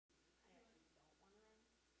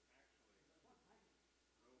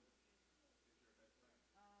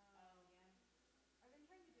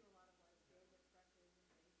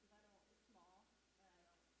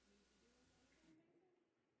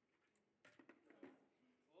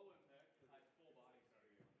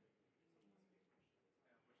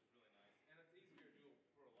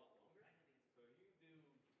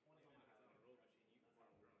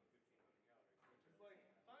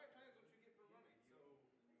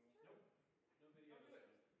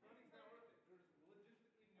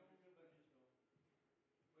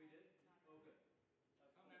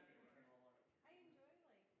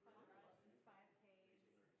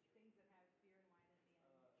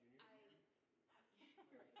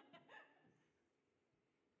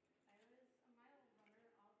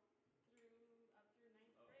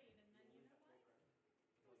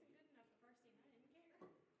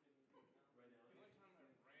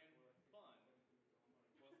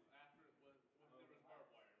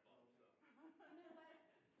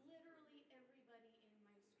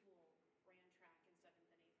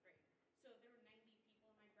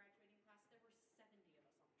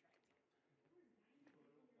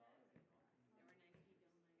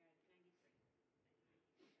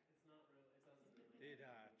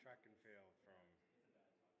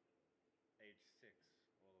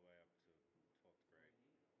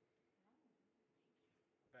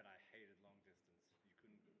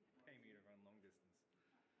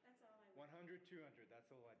100, 200.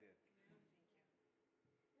 That's all I did. No, thank you.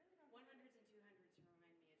 100s and 200s remind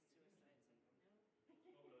me of suicides. No.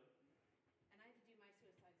 Oh, really? And I had to do my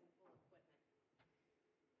suicides in full equipment.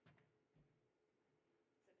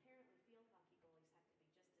 So apparently field hockey goalies have to be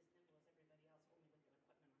just as nimble as everybody else,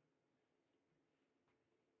 only with their equipment on.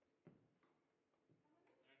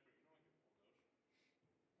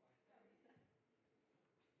 Actually, you know, I can pull those.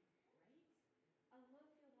 Right? I love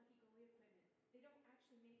field hockey goalie equipment. They don't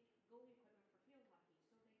actually make goalie equipment for field hockey,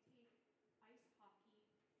 so they take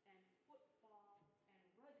ice hockey and football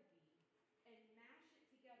and rugby and mash it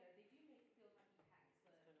together. They do make field hockey pads. It's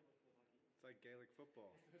kind of like field hockey. It's like Gaelic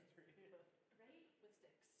football. Right? With sticks.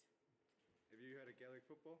 Have you had a Gaelic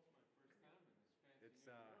football? My first time in this fancy It's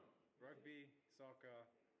new room. rugby, soccer,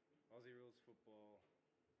 Aussie rules football.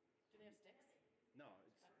 Do they have sticks? No,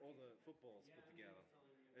 it's all the footballs put together.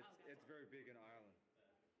 It's very big in Ireland.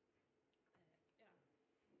 Yeah.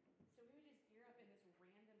 So we would just gear up in this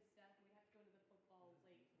random stuff. We'd have to go to the football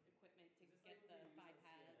equipment to get the pads.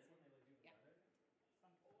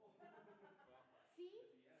 Yeah.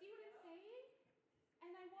 See what I'm saying?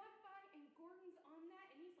 And I walk by and Gordon's on that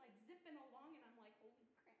and he's like zipping along and I'm like, holy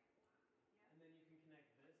crap. Yeah. And then you can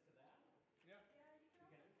connect this to that? Yeah. Yeah, you can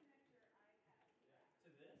also connect your iPad to that. To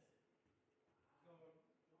this? So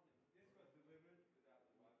this got delivered without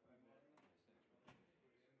the Wi-Fi modem. I can't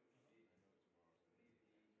do it.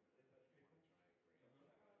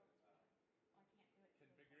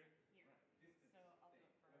 Configure it? Here. So I'll do it for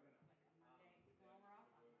like a Monday when we're off on Monday. Tuesday? So Wednesday. Alright. Consider it done. Yeah. Should be like that. Oh,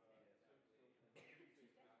 to link or to sync? So we could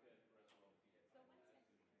run this if it was PowerPoint, we could just load it on the PowerPoint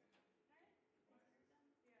app.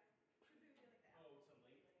 Yeah. And you could just say,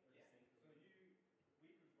 okay, so this here and this here.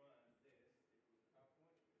 And I'd be drawing on the slide together?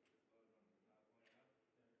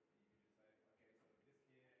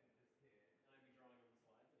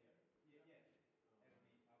 Yeah, yeah. And it'd be up there and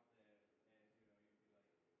you'd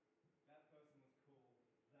be like, that person was cool,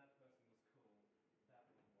 that person was cool, that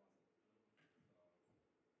one wasn't.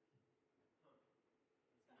 So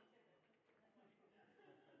Huh. Sweet stuff.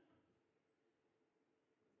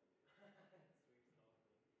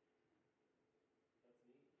 That's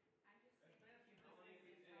neat. I just That's say fancy.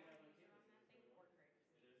 on that thing portraits.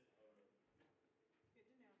 It is? Good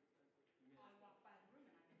to know. I walk by the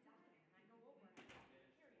room and I'm dying and I go over and I talk to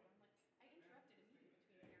Carrie and I'm like, I interrupted a meeting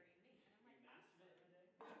between Carrie and Nate and I'm like, You mastered it in a day?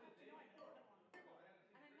 no, I put it on the floor.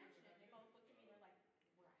 And I mentioned it and they both looked at me, they're like,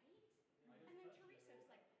 right? And then Teresa was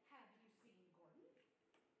like, have you seen Gordon?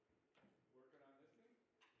 Working on this thing?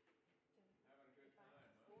 Having a good time, huh?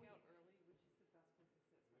 Going out early, which is the best place to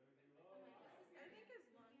sit. I'm like, this is I think as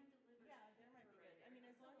long, hand-delivered yeah, that might be good. I mean,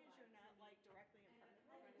 as long as you're not like directly in front of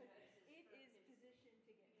it, because it is positioned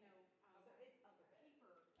to get, so it's up a bit.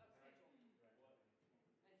 paper schedule.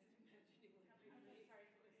 What? I just imagining like,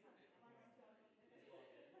 I'm so sorry for this. no.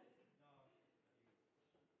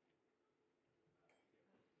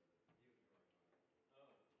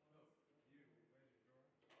 Oh. Oh, You, where's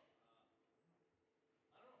your drawer?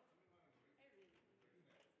 I don't know. Somebody might have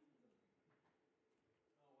written that.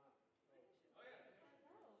 Oh, wow. Oh, yeah.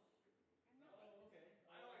 Hello. I'm not Oh, okay.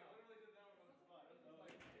 I know, I literally did that one on the spot. It was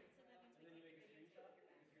like, So that means And we then you take make a videos screenshot? of your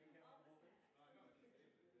You back. screen cap the whole thing? no, I just saved it.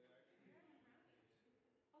 It actually.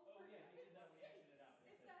 Oh, yeah, he did that when he exited out. He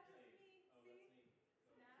It's said not just save. me, Oh, see? that's neat.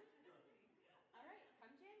 Not just me. All right,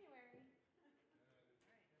 come January. Fun.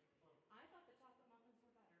 I thought the chocolate muffins were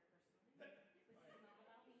better personally. This is not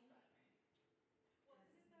about me. This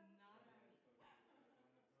is not about me.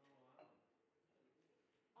 Oh, wow.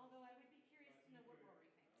 Although I would be curious to know what Rory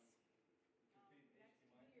thinks.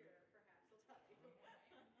 Next year, perhaps, he'll tell you.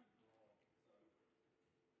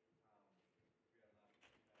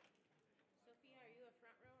 Sophia, are you a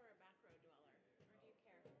front row or a back row dweller? Or do you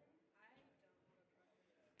care? I don't have a preference.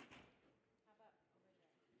 How about over there?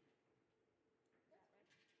 Is that right?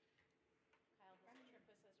 Kyle just trip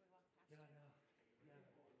us as we walk past Yeah, I you. know. Yeah.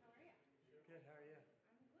 How are you? Good, how are you?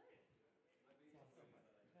 I'm good. That's awesome.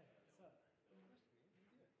 Hey, what's up?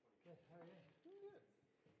 Good, how are you? Doing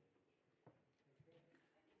good.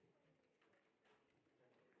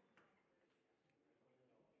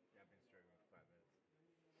 Yeah, I've been streaming for 5 minutes.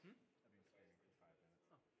 I've been streaming for 5 minutes.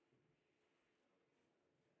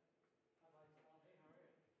 Hi, Bob. Hey, how are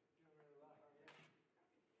you? Doing really well. How are you?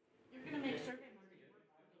 You're gonna make survey Monday.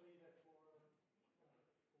 I believe at 4.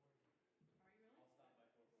 Are you really? I'll stop by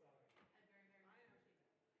 4:40. Sorry. I very, very much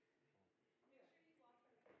appreciate that. Make sure you walk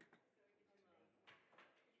by the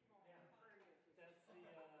so we get your Yeah. for you.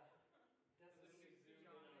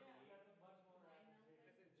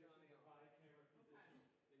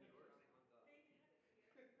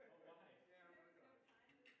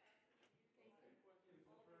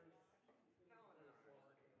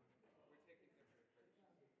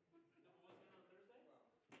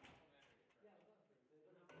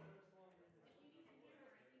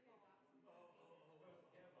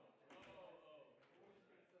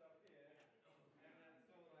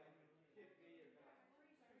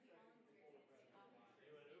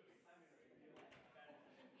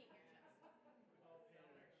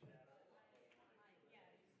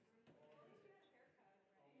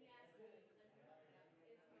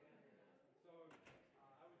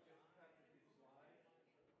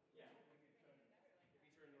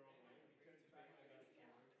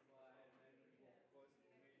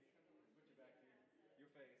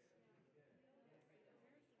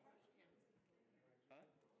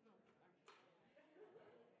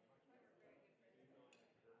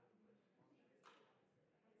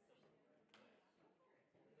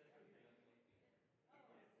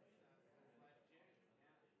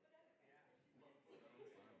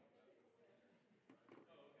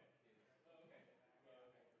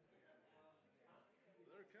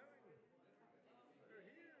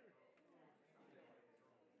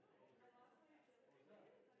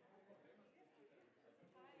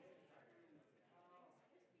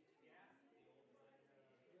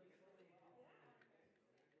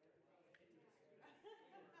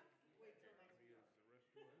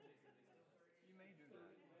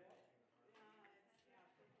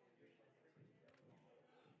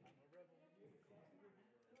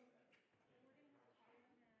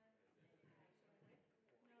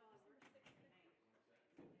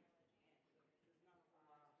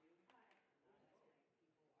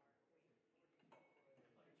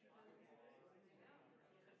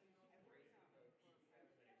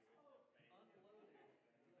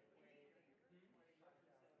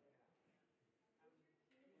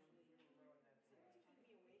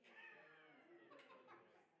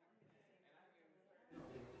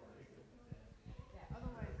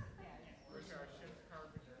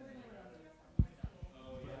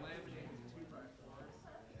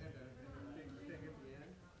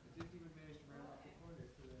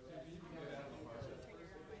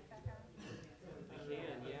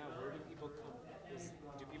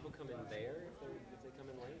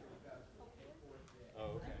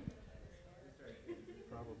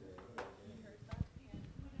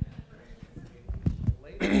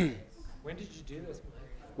 did you do this,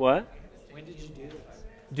 Mike? What? When did you do this?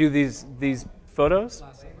 Do these photos?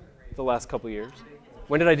 Last summer? The last couple years.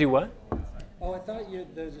 When did I do what? Oh, I thought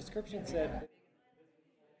the description said.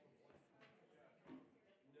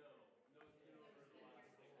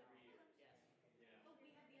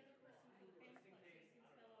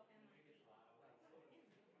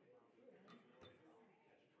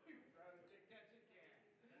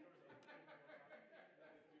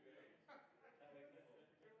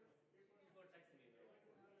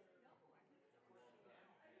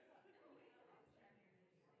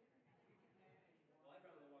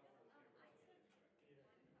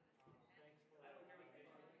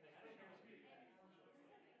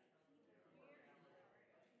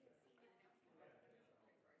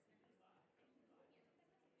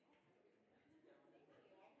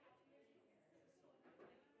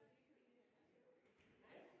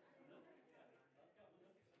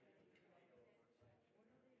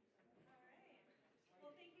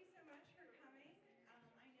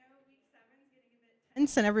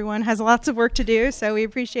 And everyone has lots of work to do, so we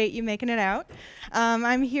appreciate you making it out.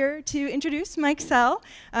 I'm here to introduce Mike Sell.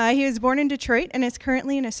 He was born in Detroit and is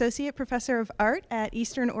currently an associate professor of art at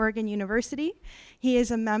Eastern Oregon University. He is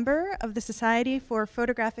a member of the Society for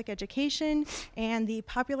Photographic Education and the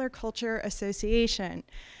Popular Culture Association.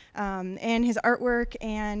 And his artwork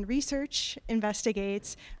and research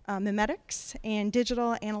investigates mimetics and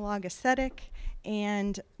digital analog aesthetic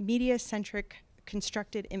and media-centric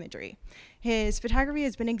constructed imagery. His photography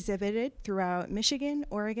has been exhibited throughout Michigan,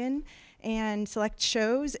 Oregon, and select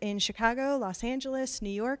shows in Chicago, Los Angeles, New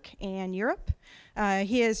York, and Europe.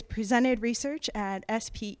 He has presented research at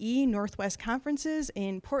SPE Northwest conferences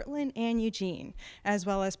in Portland and Eugene, as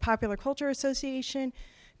well as Popular Culture Association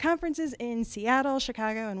conferences in Seattle,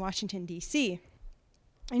 Chicago, and Washington, D.C.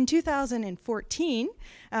 In 2014,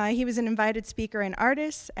 he was an invited speaker and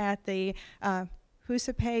artist at the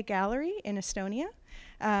Husape Gallery in Estonia,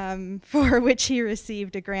 for which he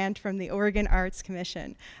received a grant from the Oregon Arts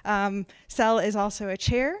Commission. Sell is also a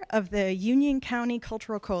chair of the Union County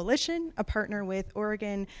Cultural Coalition, a partner with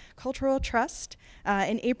Oregon Cultural Trust.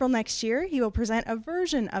 In April next year, he will present a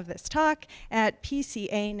version of this talk at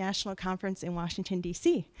PCA National Conference in Washington,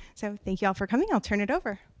 D.C. So thank you all for coming. I'll turn it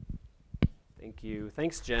over. Thank you.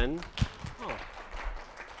 Thanks, Jen. Oh.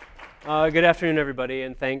 Good afternoon, everybody,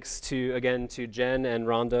 and thanks again to Jen and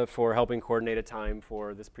Rhonda for helping coordinate a time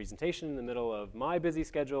for this presentation in the middle of my busy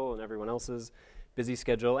schedule and everyone else's busy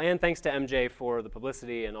schedule. And thanks to MJ for the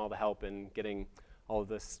publicity and all the help in getting all of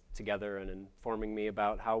this together and informing me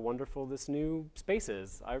about how wonderful this new space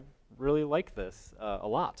is. I really like this a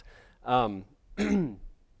lot.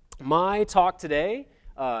 My talk today,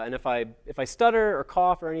 and if I stutter or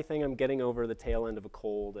cough or anything, I'm getting over the tail end of a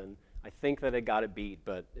cold, and I think that I got it beat,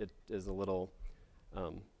 but it is a little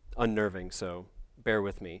unnerving, so bear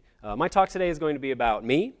with me. My talk today is going to be about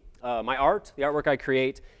me, my art, the artwork I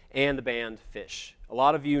create, and the band Fish. A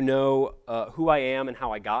lot of you know who I am and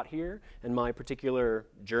how I got here and my particular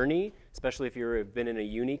journey, especially if you've been in a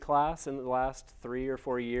uni class in the last 3 or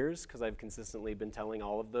 4 years, because I've consistently been telling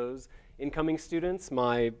all of those incoming students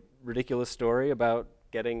my ridiculous story about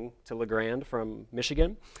getting to La Grande from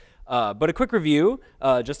Michigan. But a quick review,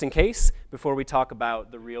 just in case, before we talk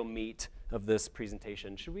about the real meat of this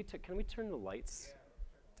presentation. Can we turn the lights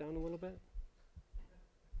down a little bit?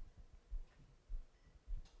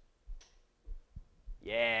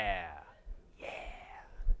 Yeah.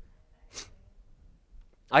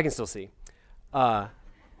 I can still see. I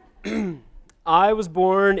was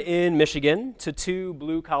born in Michigan to 2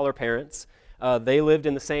 blue-collar parents. They lived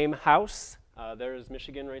in the same house. There's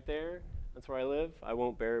Michigan right there. That's where I live. I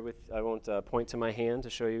won't point to my hand to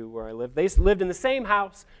show you where I live. They lived in the same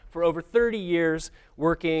house for over 30 years,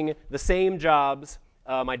 working the same jobs.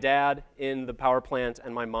 My dad in the power plant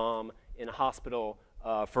and my mom in a hospital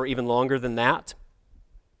for even longer than that.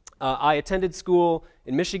 I attended school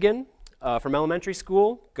in Michigan from elementary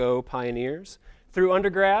school, go Pioneers, through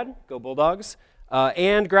undergrad, go Bulldogs,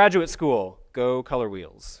 and graduate school, go Color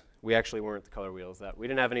Wheels. We actually weren't the Color Wheels. We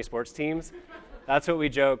didn't have any sports teams. That's what we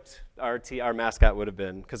joked our mascot would have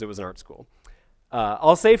been, because it was an art school.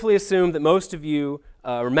 I'll safely assume that most of you,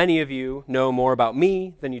 or many of you, know more about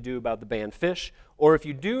me than you do about the band Fish. Or if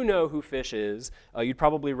you do know who Fish is, you'd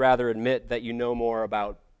probably rather admit that you know more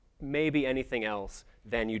about maybe anything else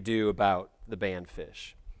than you do about the band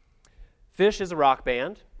Fish. Fish is a rock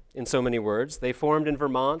band, in so many words. They formed in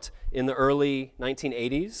Vermont in the early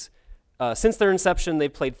 1980s. Since their inception,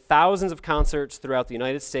 they've played thousands of concerts throughout the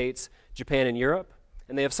United States, Japan, and Europe,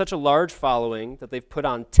 and they have such a large following that they've put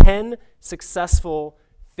on 10 successful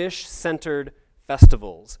fish-centered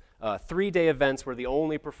festivals 3-day events where the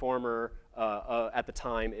only performer at the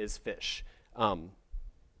time is Fish,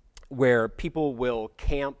 where people will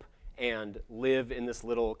camp and live in this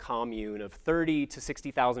little commune of 30 to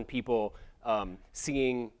 60,000 people,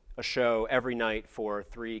 seeing a show every night for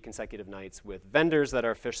 3 consecutive nights with vendors that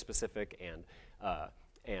are Fish specific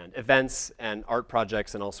and events and art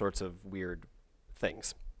projects and all sorts of weird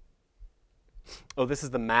things. Oh, this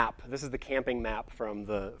is the map. This is the camping map from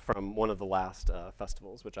one of the last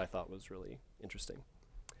festivals, which I thought was really interesting.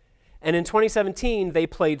 And in 2017, they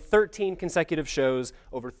played 13 consecutive shows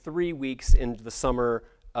over 3 weeks in the summer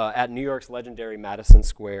at New York's legendary Madison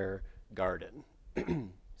Square Garden.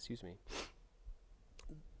 Excuse me.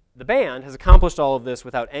 The band has accomplished all of this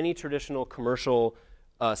without any traditional commercial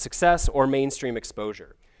success or mainstream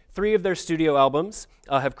exposure. 3 of their studio albums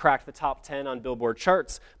have cracked the top 10 on Billboard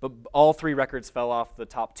charts, but all 3 records fell off the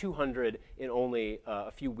top 200 in only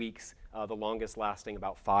a few weeks, the longest lasting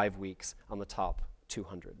about 5 weeks on the top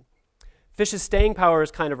 200. Fish's staying power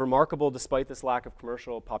is kind of remarkable despite this lack of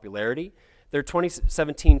commercial popularity. Their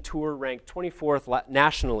 2017 tour ranked 24th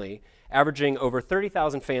nationally, averaging over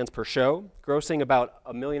 30,000 fans per show, grossing about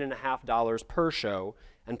 $1.5 million per show,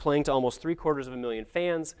 and playing to almost 750,000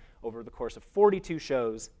 fans over the course of 42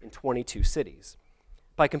 shows in 22 cities.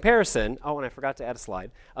 By comparison, oh, and I forgot to add a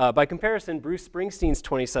slide. By comparison, Bruce Springsteen's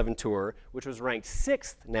 27 tour, which was ranked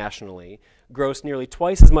 6th nationally, grossed nearly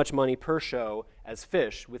twice as much money per show as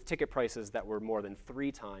Fish, with ticket prices that were more than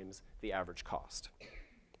 3 times the average cost.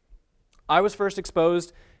 I was first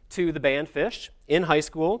exposed to the band Fish in high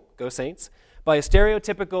school, go Saints, by a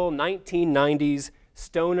stereotypical 1990s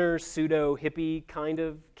stoner, pseudo-hippie kind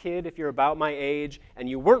of kid. If you're about my age and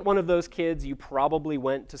you weren't one of those kids, you probably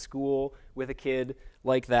went to school with a kid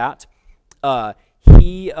like that.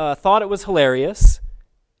 He thought it was hilarious,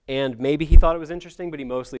 and maybe he thought it was interesting, but he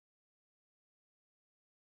mostly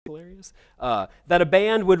hilarious, that a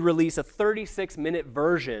band would release a 36-minute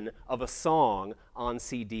version of a song on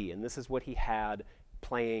CD, and this is what he had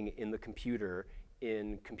playing in the computer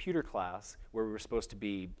in computer class, where we were supposed to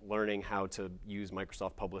be learning how to use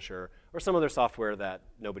Microsoft Publisher or some other software that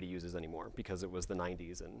nobody uses anymore because it was the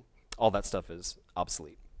 90s and all that stuff is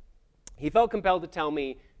obsolete. He felt compelled to tell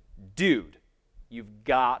me, dude, you've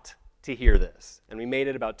got to hear this. And we made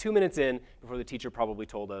it about 2 minutes in before the teacher probably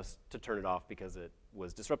told us to turn it off because it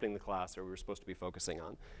was disrupting the class or we were supposed to be focusing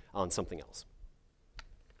on something else.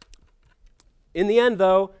 In the end,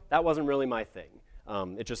 though, that wasn't really my thing.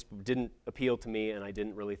 It just didn't appeal to me, and I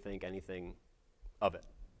didn't really think anything of it.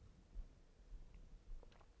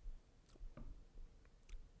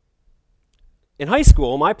 In high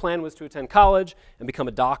school, my plan was to attend college and become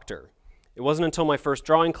a doctor. It wasn't until my first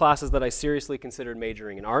drawing classes that I seriously considered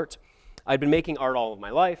majoring in art. I'd been making art all of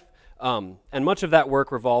my life, and much of that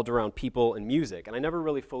work revolved around people and music, and I never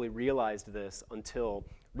really fully realized this until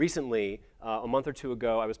recently. A month or 2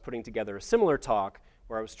 ago, I was putting together a similar talk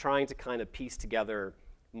where I was trying to kind of piece together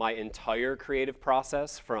my entire creative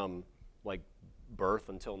process from like birth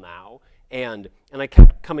until now. And I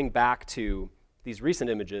kept coming back to these recent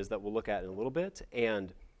images that we'll look at in a little bit,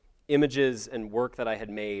 and images and work that I had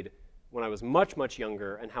made when I was much, much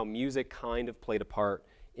younger, and how music kind of played a part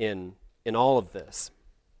in all of this.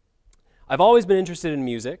 I've always been interested in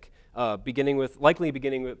music, beginning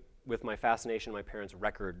with my fascination in my parents'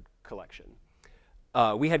 record collection.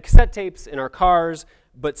 We had cassette tapes in our cars,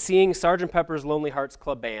 but seeing Sgt. Pepper's Lonely Hearts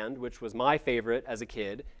Club Band, which was my favorite as a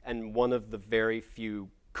kid, and one of the very few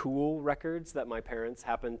cool records that my parents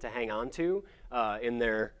happened to hang on to in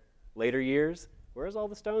their later years. Where's all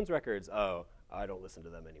the Stones records? Oh, I don't listen to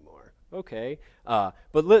them anymore. Okay.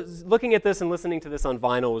 But looking at this and listening to this on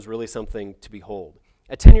vinyl was really something to behold.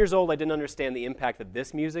 At 10 years old, I didn't understand the impact that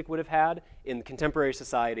this music would have had in contemporary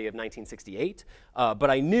society of 1968, but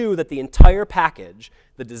I knew that the entire package,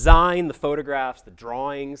 the design, the photographs, the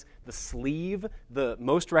drawings, the sleeve,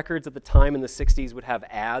 most records at the time in the 60s would have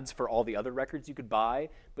ads for all the other records you could buy,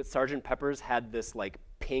 but Sgt. Pepper's had this like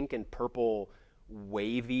pink and purple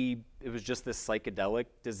wavy, it was just this psychedelic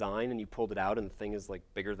design, and you pulled it out and the thing is like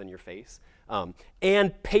bigger than your face.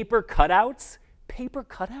 And paper cutouts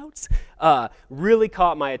really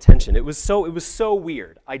caught my attention. It was so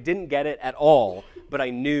weird. I didn't get it at all, but I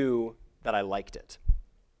knew that I liked it.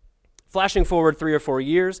 Flashing forward 3 or 4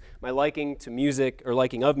 years, my liking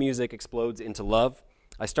of music explodes into love.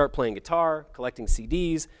 I start playing guitar, collecting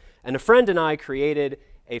CDs, and a friend and I created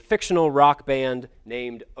a fictional rock band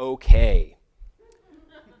named OK,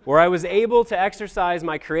 where I was able to exercise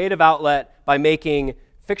my creative outlet by making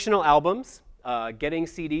fictional albums, getting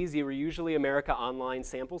CDs. They were usually America Online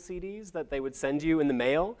sample CDs that they would send you in the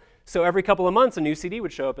mail. So every couple of months, a new CD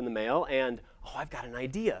would show up in the mail, and, oh, I've got an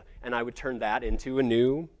idea. And I would turn that into a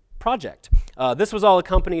new project. This was all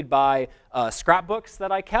accompanied by scrapbooks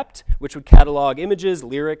that I kept, which would catalog images,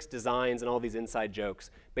 lyrics, designs, and all these inside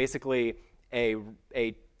jokes. Basically, a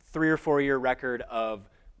 3 or 4 year record of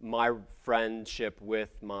my friendship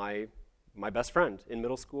with my best friend in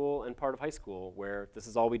middle school and part of high school, where this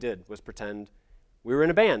is all we did was pretend we were in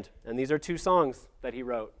a band. And these are 2 songs that he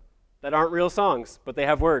wrote that aren't real songs, but they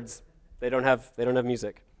have words. They don't have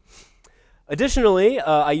music. Additionally,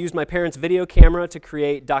 I used my parents' video camera to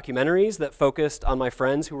create documentaries that focused on my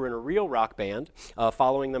friends who were in a real rock band,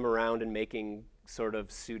 following them around and making sort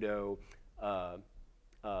of pseudo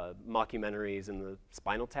mockumentaries in the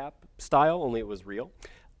Spinal Tap style, only it was real.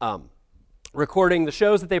 Recording the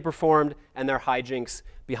shows that they performed and their hijinks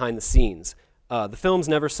behind the scenes. The films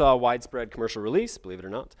never saw widespread commercial release, believe it or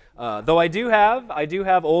not. Though I do have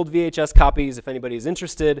old VHS copies if anybody is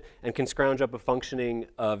interested and can scrounge up a functioning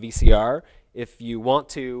VCR. If you want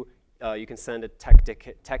to, you can send a tech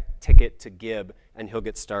ticket to Gib, and he'll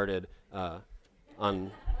get started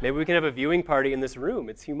on. Maybe we can have a viewing party in this room.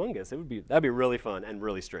 It's humongous. That'd be really fun and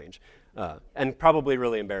really strange, and probably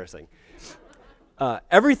really embarrassing.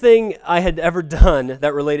 Everything I had ever done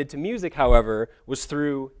that related to music, however, was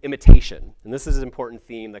through imitation. And this is an important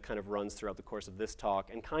theme that kind of runs throughout the course of this talk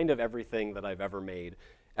and kind of everything that I've ever made,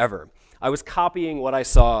 ever. I was copying what I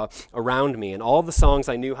saw around me, and all of the songs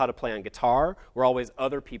I knew how to play on guitar were always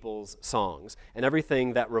other people's songs. And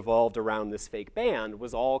everything that revolved around this fake band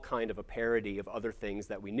was all kind of a parody of other things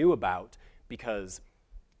that we knew about, because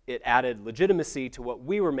it added legitimacy to what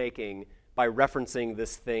we were making by referencing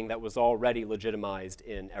this thing that was already legitimized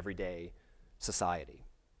in everyday society.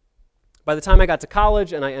 By the time I got to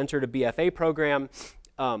college and I entered a BFA program,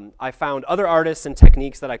 I found other artists and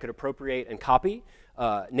techniques that I could appropriate and copy,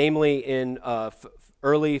 namely in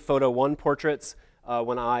early Photo 1 portraits,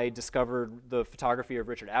 when I discovered the photography of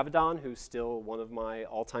Richard Avedon, who's still one of my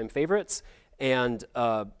all-time favorites. And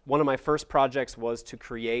one of my first projects was to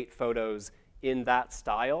create photos in that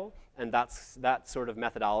style, and that sort of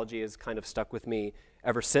methodology has kind of stuck with me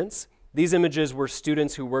ever since. These images were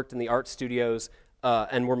students who worked in the art studios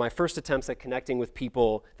and were my first attempts at connecting with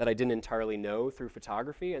people that I didn't entirely know through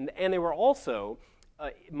photography, and they were also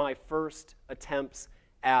my first attempts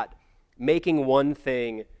at making one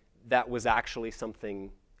thing that was actually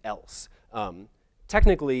something else.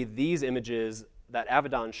 Technically, these images that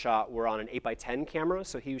Avedon shot were on an 8x10 camera,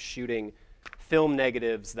 so he was shooting film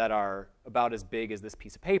negatives that are about as big as this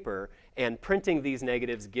piece of paper, and printing these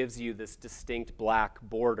negatives gives you this distinct black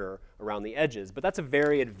border around the edges. But that's a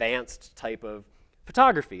very advanced type of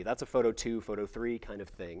photography. That's a photo 2, photo 3 kind of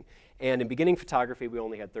thing. And in beginning photography, we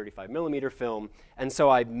only had 35mm film, and so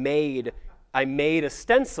I made a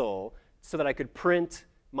stencil so that I could print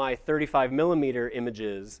my 35mm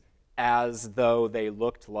images as though they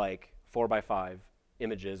looked like 4x5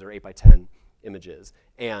 images or 8x10 images.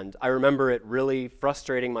 And I remember it really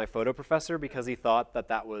frustrating my photo professor because he thought that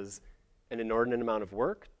that was an inordinate amount of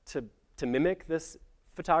work to mimic this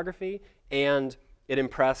photography, and it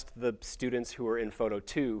impressed the students who were in photo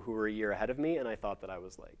 2 who were a year ahead of me, and I thought that I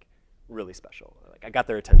was like really special. Like I got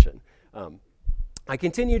their attention. I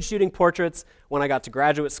continued shooting portraits when I got to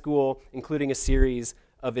graduate school, including a series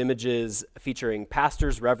of images featuring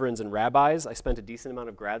pastors, reverends, and rabbis. I spent a decent amount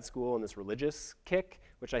of grad school on this religious kick,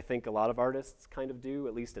 which I think a lot of artists kind of do,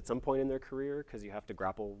 at least at some point in their career, because you have to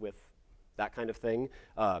grapple with that kind of thing.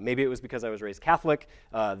 Maybe it was because I was raised Catholic,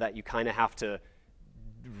 that you kind of have to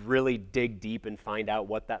really dig deep and find out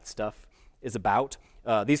what that stuff is about.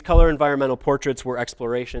 These color environmental portraits were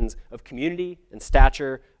explorations of community and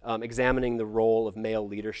stature, examining the role of male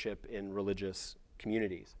leadership in religious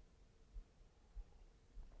communities.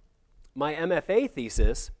 My MFA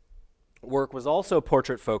thesis work was also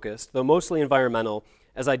portrait-focused, though mostly environmental,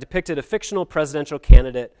 as I depicted a fictional presidential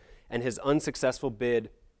candidate and his unsuccessful bid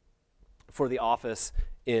for the office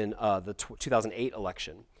in the 2008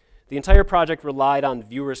 election. The entire project relied on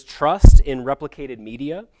viewers' trust in replicated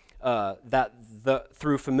media, that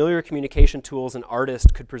through familiar communication tools, an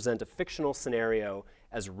artist could present a fictional scenario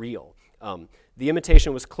as real. The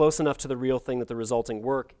imitation was close enough to the real thing that the resulting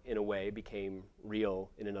work, in a way, became real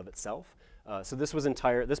in and of itself. So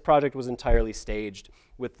this project was entirely staged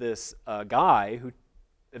with this guy who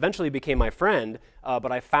eventually became my friend, but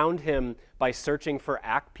I found him by searching for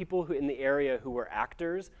people in the area who were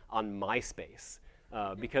actors on MySpace.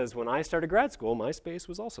 Because when I started grad school, MySpace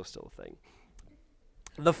was also still a thing.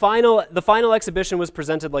 The final exhibition was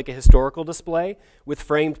presented like a historical display with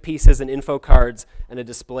framed pieces and info cards and a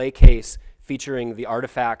display case featuring the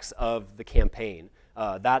artifacts of the campaign.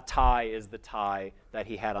 That tie is the tie that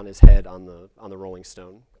he had on his head on the Rolling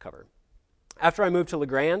Stone cover. After I moved to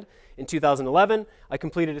LeGrand in 2011, I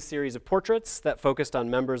completed a series of portraits that focused on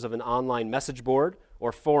members of an online message board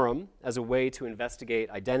or forum as a way to investigate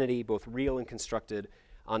identity, both real and constructed,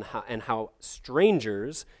 and how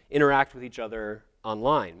strangers interact with each other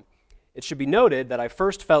online. It should be noted that I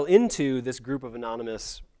first fell into this group of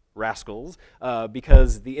anonymous rascals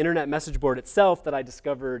because the internet message board itself that I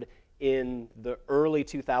discovered in the early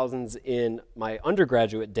 2000s in my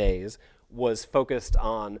undergraduate days was focused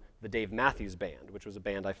on the Dave Matthews Band, which was a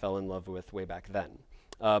band I fell in love with way back then.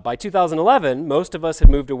 By 2011, most of us had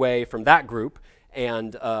moved away from that group,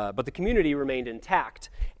 but the community remained intact,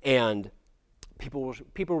 and people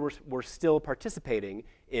were still participating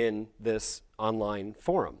in this online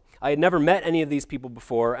forum. I had never met any of these people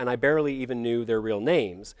before, and I barely even knew their real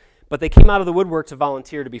names, but they came out of the woodwork to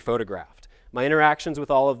volunteer to be photographed. My interactions with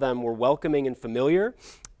all of them were welcoming and familiar,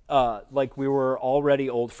 like we were already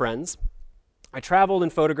old friends. I traveled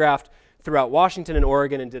and photographed throughout Washington and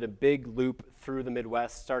Oregon and did a big loop through the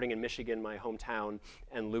Midwest, starting in Michigan, my hometown,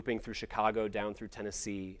 and looping through Chicago, down through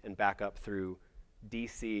Tennessee, and back up through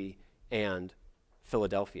DC and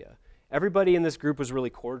Philadelphia. Everybody in this group was really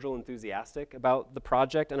cordial, enthusiastic about the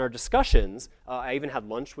project, and our discussions, I even had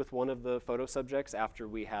lunch with one of the photo subjects after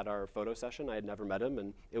we had our photo session. I had never met him,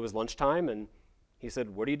 and it was lunchtime, and he said,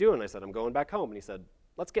 "What are you doing?" I said, "I'm going back home." And he said,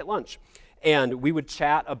 "Let's get lunch." And we would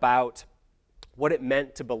chat about what it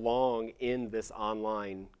meant to belong in this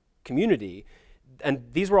online community.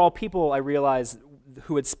 And these were all people, I realized,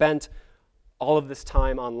 who had spent all of this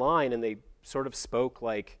time online, and they sort of spoke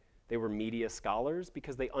like they were media scholars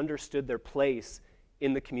because they understood their place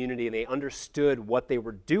in the community and they understood what they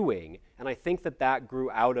were doing. And I think that that grew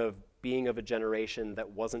out of being of a generation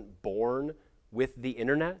that wasn't born with the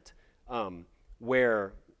internet,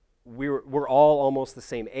 where we're all almost the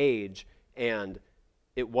same age, and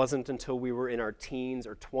it wasn't until we were in our teens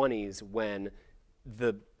or 20s when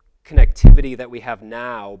the connectivity that we have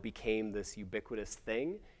now became this ubiquitous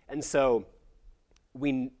thing. And so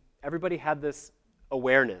everybody had this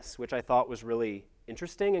awareness, which I thought was really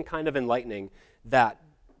interesting and kind of enlightening, that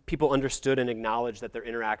people understood and acknowledged that their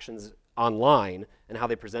interactions online and how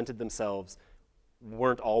they presented themselves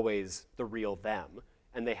weren't always the real them.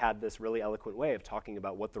 And they had this really eloquent way of talking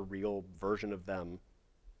about what the real version of them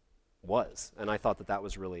was. And I thought that that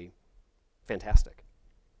was really fantastic.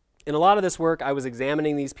 In a lot of this work, I was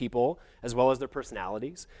examining these people as well as their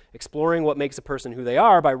personalities, exploring what makes a person who they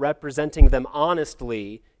are by representing them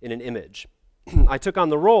honestly in an image. I took on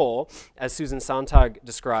the role, as Susan Sontag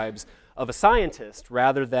describes, of a scientist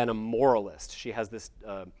rather than a moralist. She has this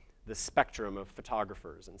spectrum of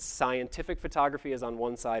photographers, and scientific photography is on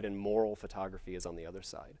one side and moral photography is on the other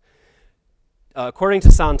side. According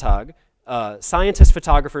to Sontag, scientist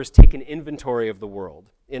photographers take an inventory of the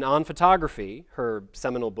world. In On Photography, her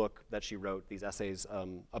seminal book that she wrote, these essays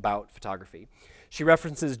about photography, she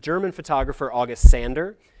references German photographer August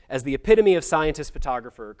Sander as the epitome of scientist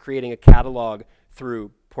photographer, creating a catalog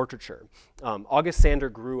through portraiture. August Sander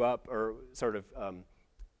grew up, or sort of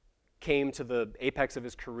came to the apex of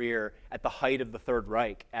his career at the height of the Third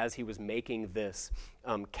Reich as he was making this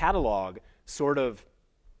catalog, sort of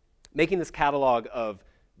making this catalog of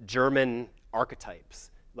German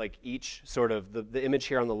archetypes. Like each sort of, the image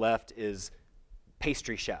here on the left is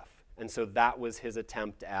pastry chef. And so that was his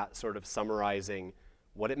attempt at sort of summarizing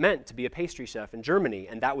what it meant to be a pastry chef in Germany.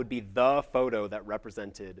 And that would be the photo that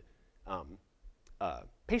represented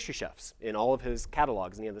pastry chefs in all of his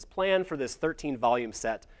catalogs. And he had this plan for this 13-volume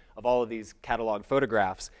set of all of these catalog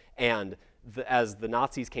photographs. And as the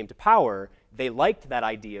Nazis came to power, they liked that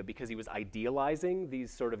idea because he was idealizing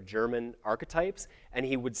these sort of German archetypes. And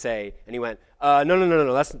he would say, and he went,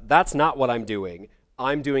 no, that's not what I'm doing.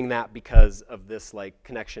 I'm doing that because of this like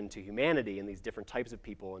connection to humanity and these different types of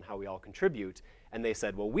people and how we all contribute. And they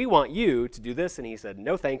said, well, we want you to do this. And he said,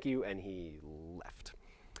 no, thank you. And he left.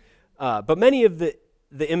 But many of the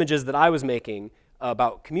images that I was making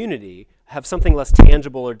about community have something less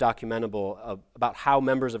tangible or documentable about how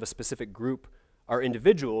members of a specific group are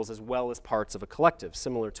individuals as well as parts of a collective,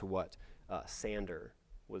 similar to what Sander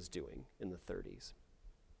was doing in the 30s.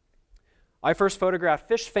 I first photographed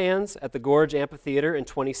Phish fans at the Gorge Amphitheater in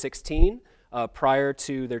 2016, prior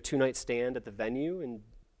to their two-night stand at the venue in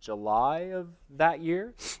July of that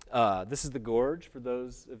year. This is the Gorge, for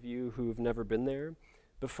those of you who've never been there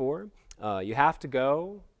before. You have to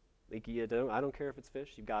go. Like, I don't care if it's Phish.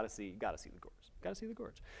 You've got to see the Gorge. Got to see the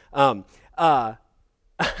Gorge. Oh,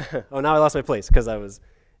 now I lost my place because I was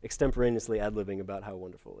extemporaneously ad-libbing about how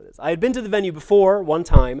wonderful it is. I had been to the venue before one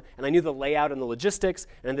time, and I knew the layout and the logistics,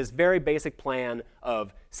 and this very basic plan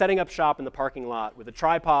of setting up shop in the parking lot with a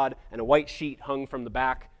tripod and a white sheet hung from the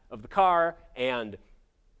back of the car, and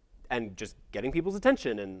just getting people's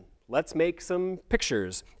attention, and let's make some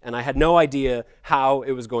pictures. And I had no idea how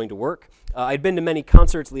it was going to work. I'd been to many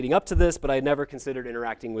concerts leading up to this, but I had never considered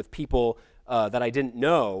interacting with people that I didn't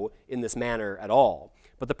know in this manner at all.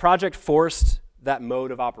 But the project forced that mode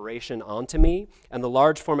of operation onto me, and the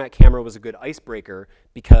large format camera was a good icebreaker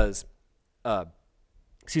because,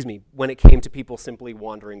 when it came to people simply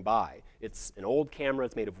wandering by. It's an old camera,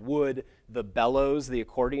 it's made of wood, the bellows, the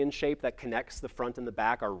accordion shape that connects the front and the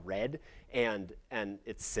back are red, and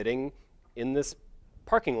it's sitting in this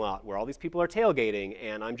parking lot where all these people are tailgating,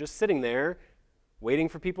 and I'm just sitting there waiting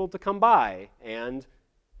for people to come by, and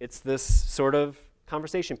it's this sort of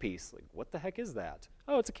conversation piece. Like, what the heck is that?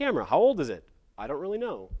 Oh, it's a camera. How old is it? I don't really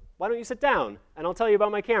know. Why don't you sit down and I'll tell you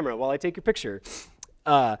about my camera while I take your picture.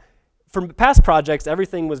 From past projects,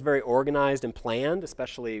 everything was very organized and planned,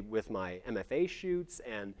 especially with my MFA shoots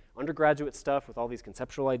and undergraduate stuff with all these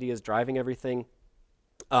conceptual ideas driving everything.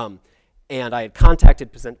 And I had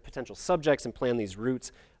contacted potential subjects and planned these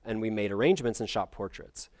routes, and we made arrangements and shot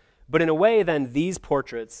portraits. But in a way, then, these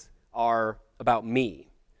portraits are about me.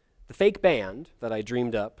 The fake band that I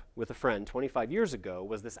dreamed up with a friend 25 years ago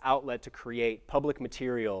was this outlet to create public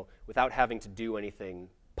material without having to do anything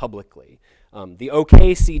publicly. The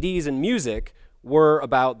OK CDs and music were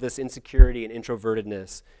about this insecurity and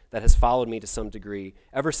introvertedness that has followed me to some degree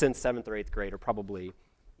ever since 7th or 8th grade, or probably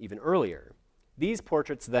even earlier. These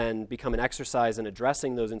portraits then become an exercise in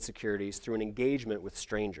addressing those insecurities through an engagement with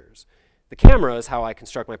strangers. The camera is how I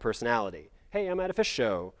construct my personality. Hey, I'm at a fish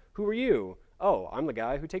show. Who are you? Oh, I'm the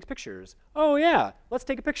guy who takes pictures. Oh yeah, let's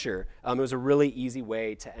take a picture. It was a really easy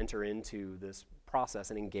way to enter into this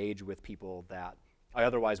process and engage with people that I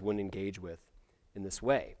otherwise wouldn't engage with in this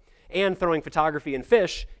way. And throwing photography and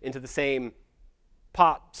fish into the same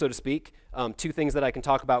pot, so to speak, two things that I can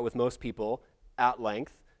talk about with most people at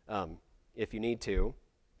length. If you need to,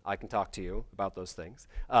 I can talk to you about those things.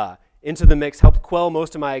 Into the mix helped quell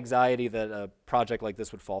most of my anxiety that a project like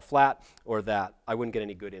this would fall flat, or that I wouldn't get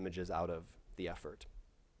any good images out of the effort.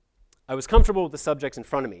 I was comfortable with the subjects in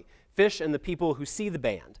front of me, fish and the people who see the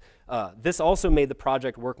band. This also made the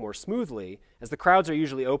project work more smoothly, as the crowds are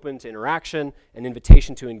usually open to interaction and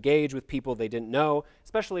invitation to engage with people they didn't know,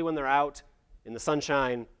 especially when they're out in the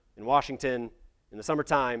sunshine, in Washington, in the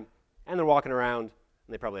summertime, and they're walking around,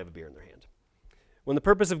 and they probably have a beer in their hand. When the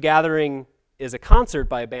purpose of gathering is a concert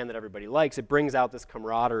by a band that everybody likes, it brings out this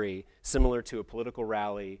camaraderie similar to a political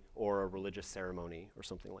rally or a religious ceremony or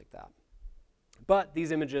something like that. But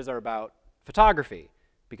these images are about photography,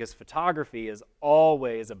 because photography is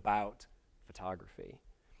always about photography.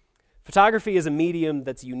 Photography is a medium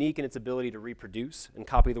that's unique in its ability to reproduce and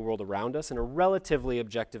copy the world around us in a relatively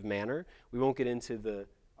objective manner. We won't get into the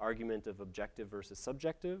argument of objective versus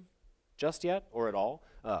subjective just yet, or at all,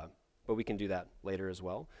 but we can do that later as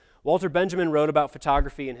well. Walter Benjamin wrote about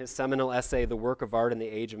photography in his seminal essay, The Work of Art in the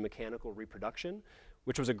Age of Mechanical Reproduction,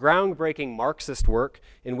 which was a groundbreaking Marxist work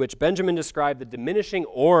in which Benjamin described the diminishing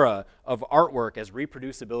aura of artwork as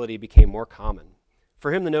reproducibility became more common.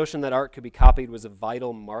 For him, the notion that art could be copied was a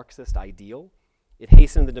vital Marxist ideal. It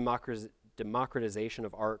hastened the democratization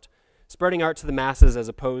of art, spreading art to the masses as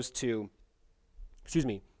opposed to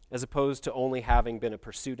only having been a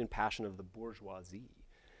pursuit and passion of the bourgeoisie.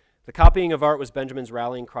 The copying of art was Benjamin's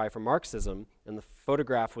rallying cry for Marxism, and the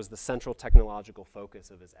photograph was the central technological focus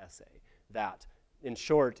of his essay. That, in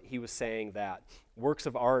short, he was saying that works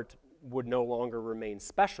of art would no longer remain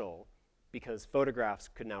special because photographs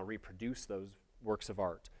could now reproduce those works of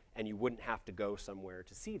art, and you wouldn't have to go somewhere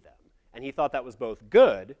to see them. And he thought that was both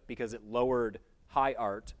good because it lowered high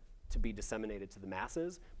art to be disseminated to the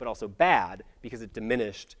masses, but also bad because it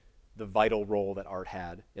diminished the vital role that art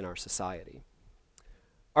had in our society.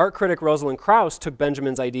 Art critic Rosalind Krauss took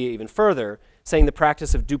Benjamin's idea even further, saying the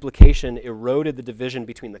practice of duplication eroded the division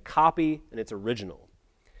between the copy and its original.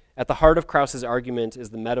 At the heart of Krauss's argument is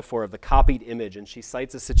the metaphor of the copied image, and she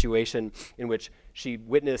cites a situation in which she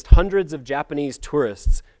witnessed hundreds of Japanese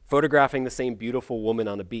tourists photographing the same beautiful woman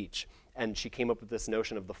on a beach, and she came up with this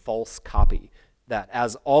notion of the false copy, that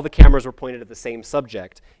as all the cameras were pointed at the same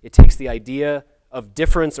subject, it takes the idea of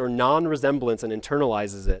difference or non-resemblance and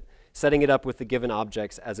internalizes it, setting it up with the given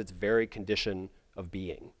objects as its very condition of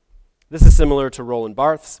being. This is similar to Roland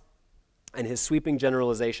Barthes and his sweeping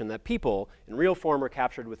generalization that people, in real form or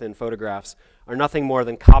captured within photographs, are nothing more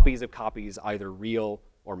than copies of copies, either real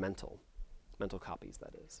or mental. Mental copies,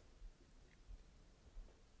 that is.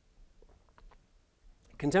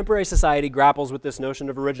 Contemporary society grapples with this notion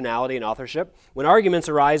of originality and authorship when arguments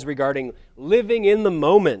arise regarding living in the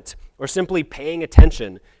moment or simply paying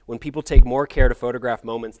attention when people take more care to photograph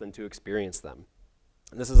moments than to experience them.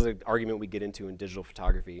 And this is an argument we get into in digital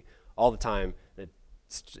photography all the time.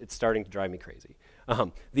 It's starting to drive me crazy.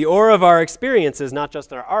 The aura of our experiences, not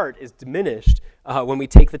just our art, is diminished when we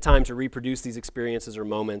take the time to reproduce these experiences or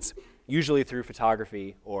moments, usually through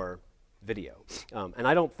photography or video. And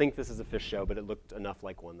I don't think this is a fish show, but it looked enough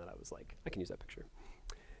like one that I was like, I can use that picture.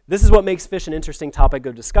 This is what makes fish an interesting topic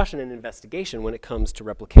of discussion and investigation when it comes to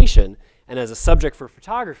replication, and as a subject for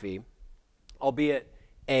photography, albeit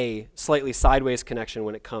a slightly sideways connection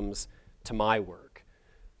when it comes to my work.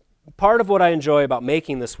 Part of what I enjoy about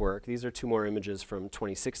making this work, these are two more images from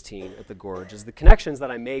 2016 at the Gorge, is the connections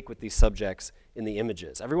that I make with these subjects in the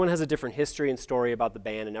images. Everyone has a different history and story about the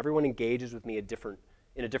band, and everyone engages with me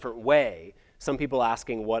in a different way. Some people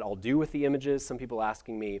asking what I'll do with the images, some people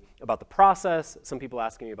asking me about the process, some people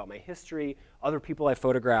asking me about my history, other people I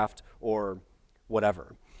photographed, or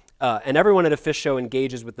whatever. And everyone at a fish show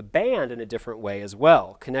engages with the band in a different way as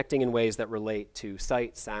well, connecting in ways that relate to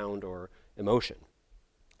sight, sound, or emotion.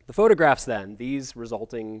 The photographs then, these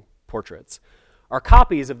resulting portraits, are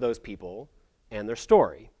copies of those people and their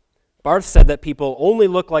story. Barth said that people only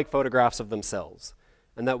look like photographs of themselves,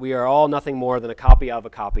 and that we are all nothing more than a copy of a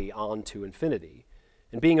copy on to infinity.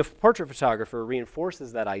 And being a portrait photographer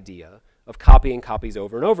reinforces that idea of copying copies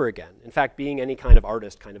over and over again. In fact, being any kind of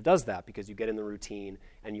artist kind of does that, because you get in the routine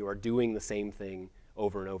and you are doing the same thing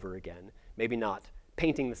over and over again. Maybe not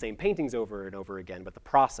painting the same paintings over and over again, but the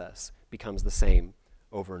process becomes the same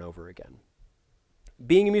over and over again.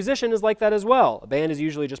 Being a musician is like that as well. A band is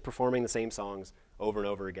usually just performing the same songs over and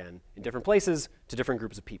over again in different places to different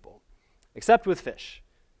groups of people, except with fish.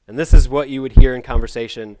 And this is what you would hear in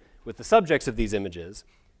conversation with the subjects of these images,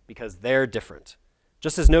 because they're different.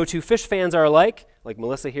 Just as no two fish fans are alike, like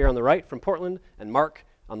Melissa here on the right from Portland and Mark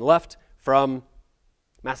on the left from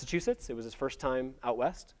Massachusetts. It was his first time out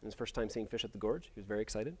west and his first time seeing fish at the Gorge. He was very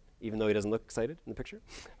excited, even though he doesn't look excited in the picture.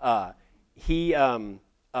 He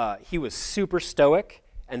was super stoic,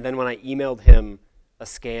 and then when I emailed him a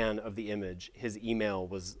scan of the image, his email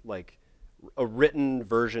was like a written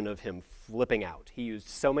version of him flipping out. He used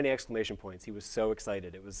so many exclamation points. He was so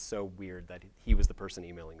excited. It was so weird that he was the person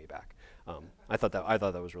emailing me back. I thought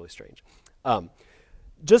that was really strange.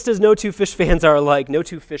 Just as no two fish fans are alike, no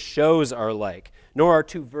two fish shows are alike, nor are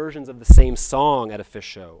two versions of the same song at a fish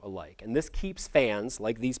show alike. And this keeps fans,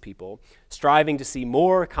 like these people, striving to see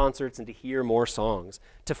more concerts and to hear more songs,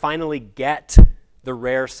 to finally get the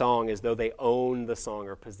rare song as though they own the song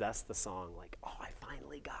or possess the song. Like, oh, I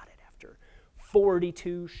finally got it after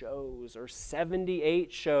 42 shows or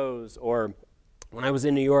 78 shows. Or when I was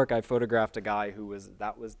in New York, I photographed a guy who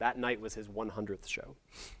that night was his 100th show.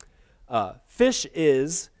 Fish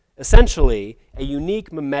is essentially a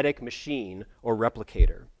unique mimetic machine or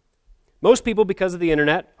replicator. Most people, because of the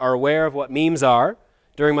internet, are aware of what memes are.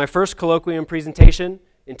 During my first colloquium presentation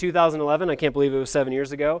in 2011, I can't believe it was 7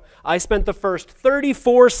 years ago, I spent the first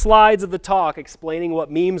 34 slides of the talk explaining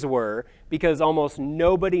what memes were, because almost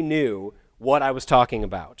nobody knew what I was talking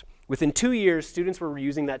about. Within 2 years, students were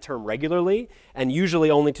using that term regularly, and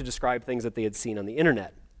usually only to describe things that they had seen on the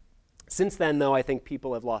internet. Since then, though, I think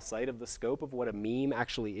people have lost sight of the scope of what a meme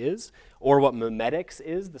actually is, or what memetics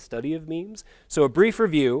is, the study of memes. So a brief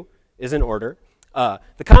review is in order.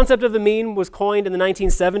 The concept of the meme was coined in the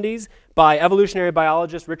 1970s by evolutionary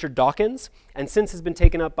biologist Richard Dawkins, and since has been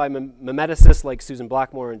taken up by memeticists like Susan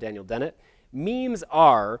Blackmore and Daniel Dennett. Memes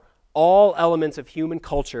are all elements of human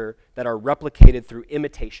culture that are replicated through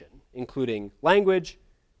imitation, including language,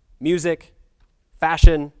 music,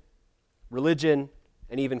 fashion, religion,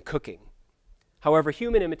 and even cooking. However,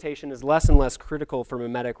 human imitation is less and less critical for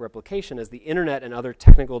mimetic replication as the internet and other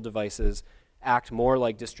technical devices act more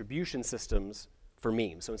like distribution systems for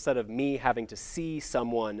memes. So instead of me having to see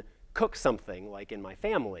someone cook something, like in my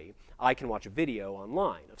family, I can watch a video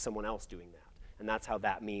online of someone else doing that. And that's how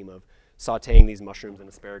that meme of sauteing these mushrooms and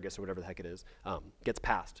asparagus or whatever the heck it is gets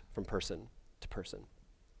passed from person to person.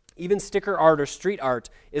 Even sticker art or street art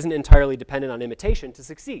isn't entirely dependent on imitation to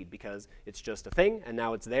succeed, because it's just a thing, and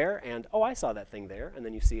now it's there, and oh, I saw that thing there, and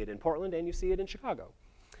then you see it in Portland, and you see it in Chicago.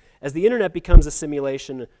 As the internet becomes a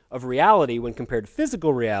simulation of reality when compared to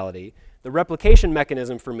physical reality, the replication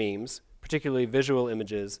mechanism for memes, particularly visual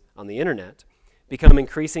images on the internet, become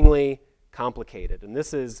increasingly complicated. And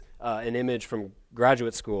this is an image from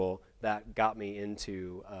graduate school that got me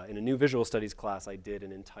into, in a new visual studies class, I did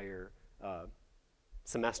an entire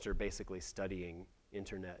semester basically studying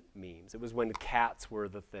internet memes. It was when cats were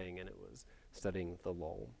the thing, and it was studying the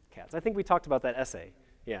lol cats. I think we talked about that essay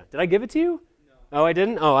Yeah. Did I give it to you? No. Oh, I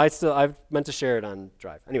didn't? Oh, I've meant to share it on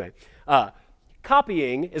Drive. Anyway,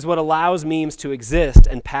 copying is what allows memes to exist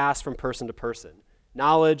and pass from person to person.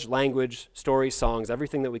 Knowledge, language, stories, songs,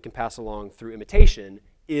 everything that we can pass along through imitation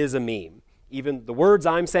is a meme. Even the words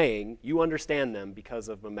I'm saying, you understand them because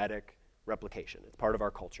of mimetic replication. It's part of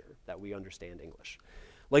our culture that we understand English.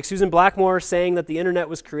 Like Susan Blackmore saying that the internet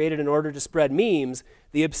was created in order to spread memes,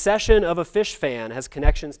 the obsession of a Phish fan has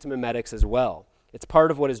connections to mimetics as well. It's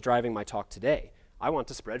part of what is driving my talk today. I want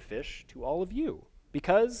to spread Phish to all of you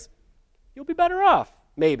because you'll be better off,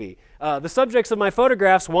 maybe. The subjects of my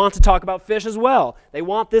photographs want to talk about Phish as well. They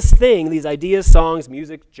want this thing, these ideas, songs,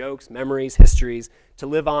 music, jokes, memories, histories, to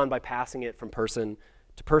live on by passing it from person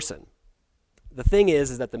to person. The thing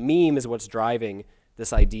is that the meme is what's driving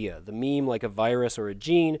this idea. The meme, like a virus or a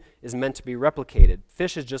gene, is meant to be replicated.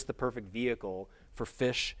 Phish is just the perfect vehicle for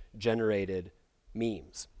Phish-generated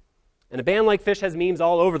memes. And a band like Phish has memes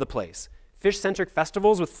all over the place. Phish-centric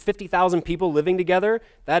festivals with 50,000 people living together,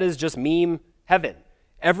 that is just meme heaven.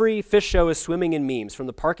 Every Phish show is swimming in memes, from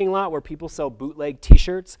the parking lot where people sell bootleg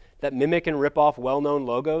t-shirts that mimic and rip off well-known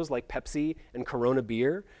logos like Pepsi and Corona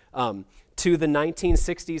beer, to the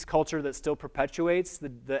 1960s culture that still perpetuates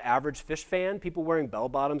the average Phish fan, people wearing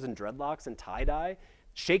bell-bottoms and dreadlocks and tie-dye.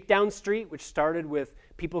 Shakedown Street, which started with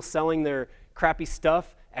people selling their crappy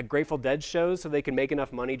stuff at Grateful Dead shows so they can make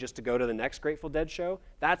enough money just to go to the next Grateful Dead show,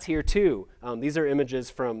 that's here too. These are images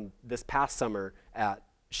from this past summer at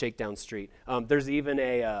Shakedown Street. There's even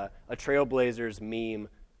a Trailblazers meme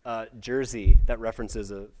jersey that references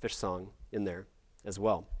a Phish song in there as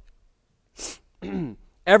well.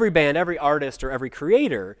 Every band, every artist, or every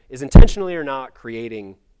creator is intentionally or not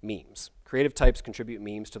creating memes. Creative types contribute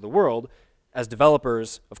memes to the world as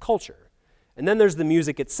developers of culture. And then there's the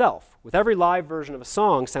music itself. With every live version of a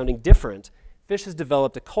song sounding different, Phish has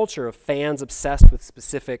developed a culture of fans obsessed with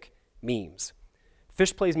specific memes.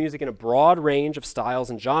 Phish plays music in a broad range of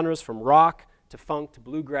styles and genres, from rock to funk to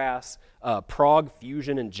bluegrass, prog,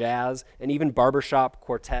 fusion, and jazz, and even barbershop,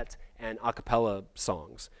 quartet, and a cappella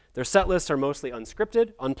songs. Their set lists are mostly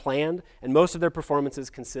unscripted, unplanned, and most of their performances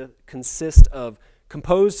consist of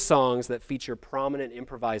composed songs that feature prominent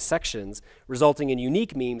improvised sections, resulting in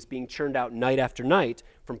unique memes being churned out night after night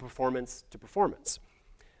from performance to performance.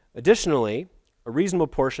 Additionally, a reasonable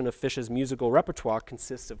portion of Phish's musical repertoire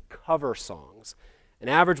consists of cover songs. An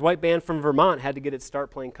average white band from Vermont had to get its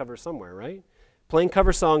start playing covers somewhere, right? Playing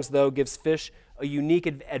cover songs, though, gives Phish a unique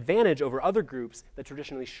advantage over other groups that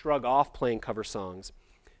traditionally shrug off playing cover songs.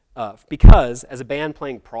 Because, as a band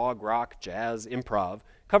playing prog, rock, jazz, improv,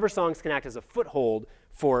 cover songs can act as a foothold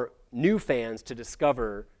for new fans to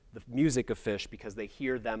discover the music of Phish because they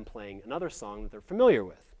hear them playing another song that they're familiar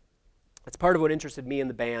with. That's part of what interested me in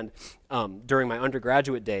the band during my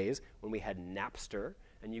undergraduate days when we had Napster,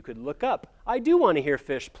 and you could look up, I do want to hear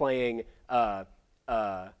Phish playing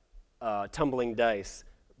Tumbling Dice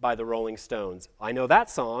by the Rolling Stones. I know that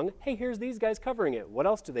song. Hey, here's these guys covering it. What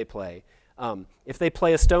else do they play? If they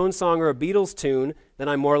play a Stones song or a Beatles tune, then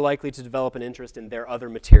I'm more likely to develop an interest in their other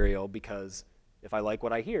material, because if I like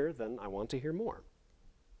what I hear, then I want to hear more.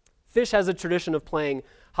 Phish has a tradition of playing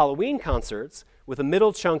Halloween concerts with a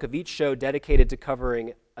middle chunk of each show dedicated to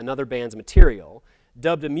covering another band's material.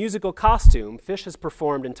 Dubbed a musical costume, Phish has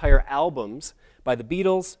performed entire albums by the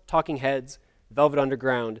Beatles, Talking Heads, Velvet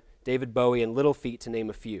Underground, David Bowie, and Little Feat, to name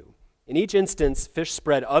a few. In each instance, Phish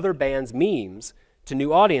spread other bands' memes to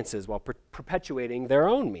new audiences while perpetuating their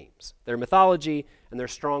own memes, their mythology, and their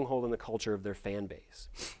stronghold in the culture of their fan base.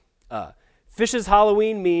 Phish's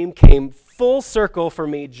Halloween meme came full circle for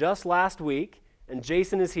me just last week, and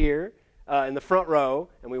Jason is here in the front row,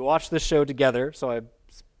 and we watched this show together, so I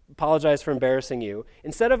apologize for embarrassing you.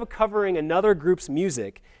 Instead of covering another group's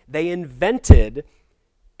music, they invented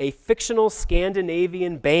a fictional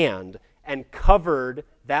Scandinavian band and covered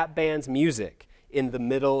that band's music in the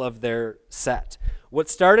middle of their set. What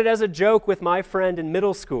started as a joke with my friend in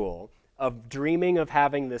middle school of dreaming of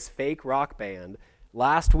having this fake rock band,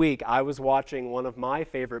 last week I was watching one of my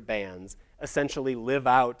favorite bands essentially live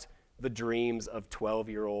out the dreams of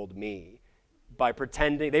 12-year-old me by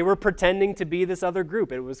pretending, they were pretending to be this other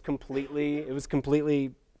group. It was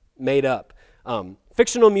completely made up.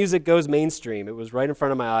 Fictional music goes mainstream. It was right in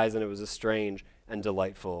front of my eyes, and it was a strange and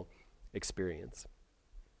delightful experience.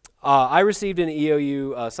 I received an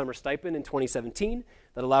EOU summer stipend in 2017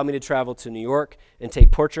 that allowed me to travel to New York and take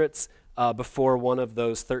portraits before one of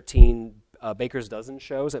those 13 Baker's Dozen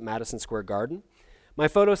shows at Madison Square Garden. My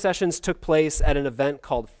photo sessions took place at an event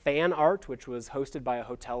called Fan Art, which was hosted by a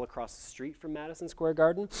hotel across the street from Madison Square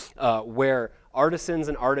Garden, where artisans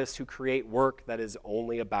and artists who create work that is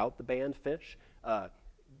only about the band Phish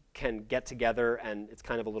can get together, and it's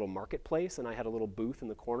kind of a little marketplace, and I had a little booth in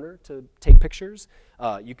the corner to take pictures.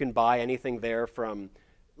 You can buy anything there from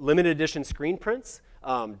limited edition screen prints,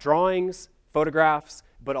 drawings, photographs,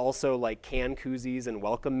 but also like can koozies and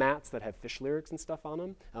welcome mats that have fish lyrics and stuff on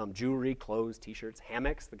them, jewelry, clothes, t-shirts,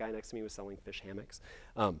 hammocks. The guy next to me was selling fish hammocks.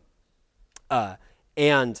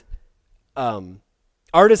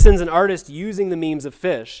 Artisans and artists using the memes of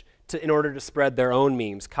fish in order to spread their own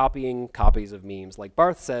memes, copying copies of memes, like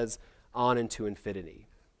Barth says, on into infinity.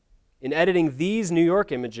 In editing these New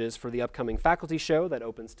York images for the upcoming faculty show that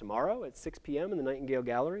opens tomorrow at 6 p.m. in the Nightingale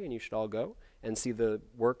Gallery, and you should all go and see the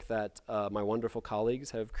work that my wonderful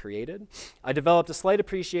colleagues have created, I developed a slight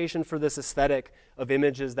appreciation for this aesthetic of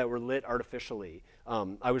images that were lit artificially.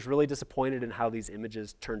 I was really disappointed in how these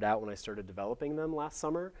images turned out when I started developing them last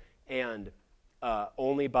summer, and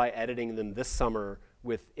only by editing them this summer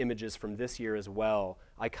with images from this year as well,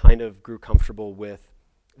 I kind of grew comfortable with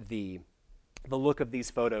the look of these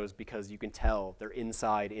photos, because you can tell they're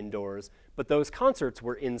inside, indoors. But those concerts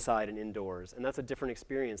were inside and indoors, and that's a different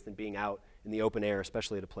experience than being out in the open air,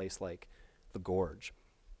 especially at a place like the Gorge.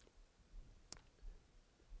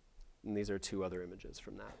 And these are 2 other images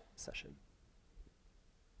from that session.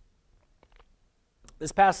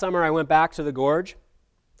 This past summer, I went back to the Gorge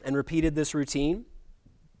and repeated this routine.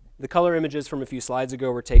 The color images from a few slides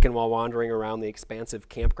ago were taken while wandering around the expansive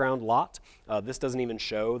campground lot. This doesn't even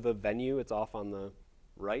show the venue. It's off on the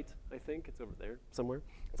right, I think. It's over there somewhere.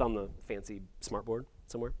 It's on the fancy smartboard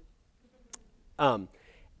somewhere. I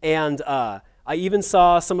even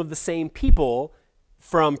saw some of the same people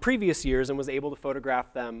from previous years and was able to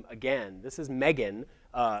photograph them again. This is Megan,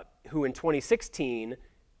 who in 2016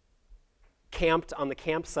 camped on the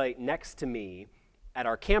campsite next to me at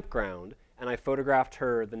our campground, and I photographed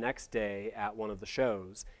her the next day at one of the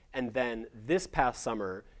shows. And then this past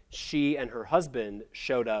summer, she and her husband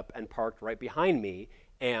showed up and parked right behind me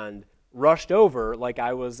and rushed over like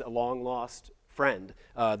I was a long-lost friend.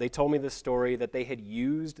 They told me this story that they had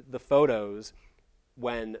used the photos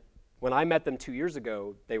when I met them 2 years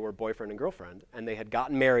ago. They were boyfriend and girlfriend, and they had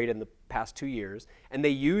gotten married in the past 2 years, and they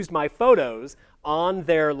used my photos on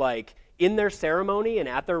their, like, in their ceremony and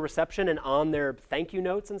at their reception and on their thank you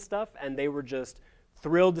notes and stuff, and they were just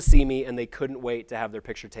thrilled to see me, and they couldn't wait to have their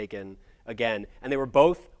picture taken again. And they were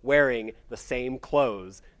both wearing the same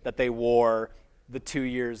clothes that they wore the 2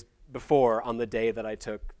 years before on the day that I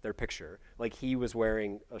took their picture. Like, he was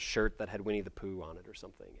wearing a shirt that had Winnie the Pooh on it or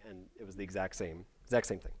something, and it was the exact same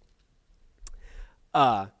thing.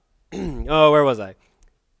 Where was I?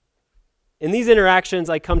 In these interactions,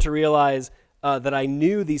 I come to realize that I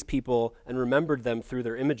knew these people and remembered them through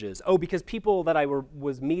their images. Because people that I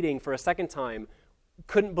was meeting for a second time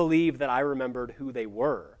couldn't believe that I remembered who they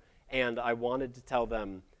were. And I wanted to tell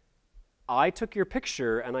them, I took your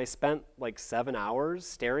picture and I spent like 7 hours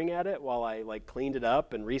staring at it while I like cleaned it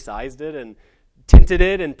up and resized it and tinted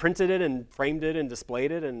it and printed it and framed it and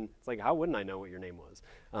displayed it. And it's like, how wouldn't I know what your name was?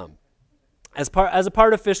 As a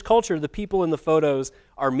part of fish culture, the people in the photos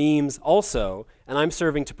are memes also, and I'm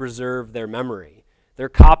serving to preserve their memory. They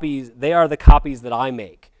are the copies that I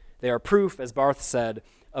make. They are proof, as Barth said,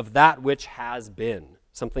 of that which has been,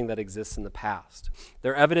 something that exists in the past.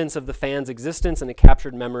 They're evidence of the fan's existence and a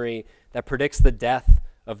captured memory that predicts the death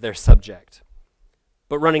of their subject.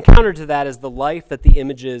 But running counter to that is the life that the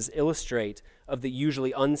images illustrate of the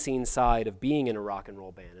usually unseen side of being in a rock and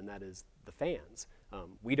roll band, and that is the fans.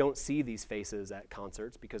 We don't see these faces at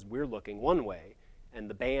concerts because we're looking one way, and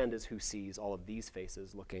the band is who sees all of these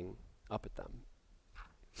faces looking up at them.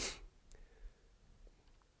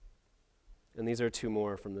 And these are 2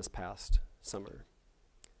 more from this past summer.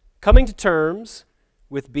 Coming to terms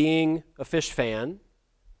with being a fish fan,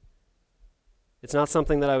 it's not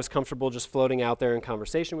something that I was comfortable just floating out there in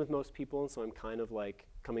conversation with most people, and so I'm kind of like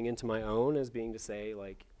coming into my own as being to say,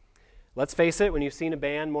 like, let's face it, when you've seen a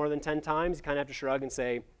band more than 10 times, you kind of have to shrug and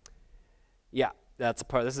say, yeah, this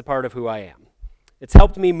is a part of who I am. It's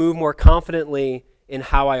helped me move more confidently in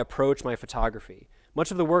how I approach my photography.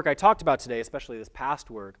 Much of the work I talked about today, especially this past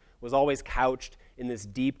work, was always couched in this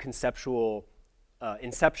deep conceptual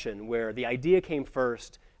inception where the idea came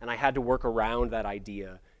first and I had to work around that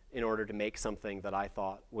idea in order to make something that I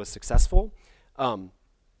thought was successful.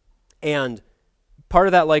 And part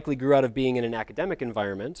of that likely grew out of being in an academic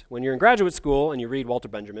environment. When you're in graduate school and you read Walter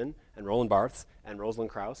Benjamin and Roland Barthes and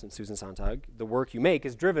Rosalind Krauss and Susan Sontag, the work you make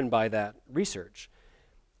is driven by that research.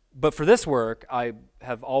 But for this work, I've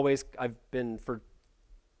been for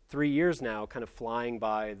 3 years now kind of flying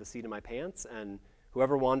by the seat of my pants, and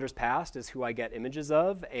whoever wanders past is who I get images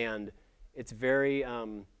of, and it's very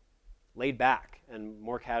laid back and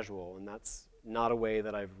more casual, and that's not a way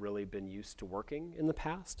that I've really been used to working in the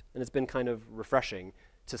past. And it's been kind of refreshing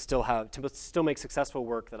to still make successful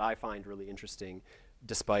work that I find really interesting,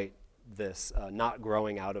 despite this not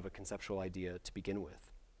growing out of a conceptual idea to begin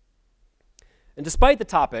with. And despite the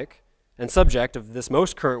topic and subject of this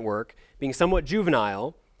most current work being somewhat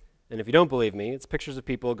juvenile, and if you don't believe me, it's pictures of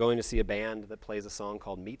people going to see a band that plays a song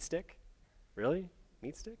called Meat Stick. Really?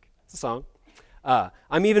 Meat Stick? It's a song.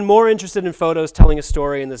 I'm even more interested in photos telling a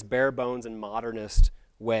story in this bare bones and modernist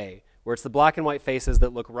way, where it's the black and white faces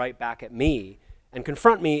that look right back at me and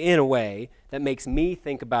confront me in a way that makes me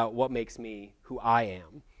think about what makes me who I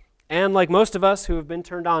am. And like most of us who have been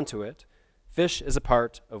turned on to it, fish is a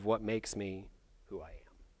part of what makes me who I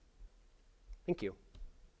am. Thank you.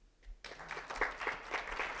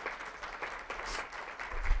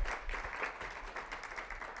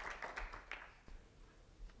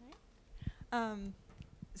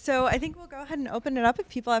 So I think we'll go ahead and open it up. If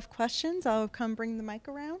people have questions, I'll come bring the mic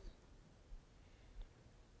around.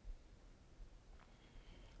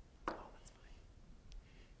 Oh, that's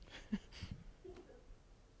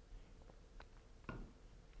fine.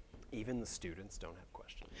 Even the students don't have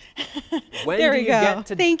questions. When There do we you go. get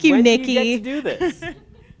to, Thank you, when Nikki. do you get to do this?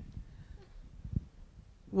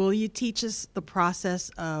 Will you teach us the process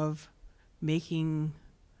of making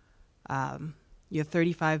your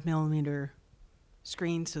 35 millimeter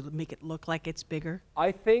screen to make it look like it's bigger?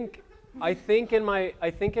 I think in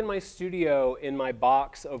my studio, in my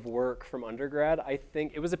box of work from undergrad, I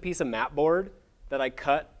think it was a piece of mat board that I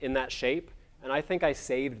cut in that shape, and I think I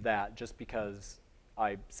saved that just because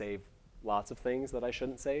I save lots of things that I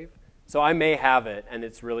shouldn't save. So I may have it, and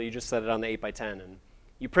it's really, you just set it on the 8x10, and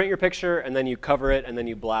you print your picture, and then you cover it, and then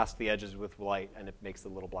you blast the edges with light, and it makes the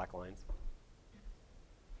little black lines.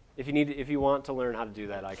 If you want to learn how to do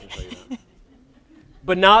that, I can show you that.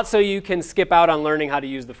 But not so you can skip out on learning how to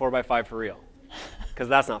use the 4x5 for real, because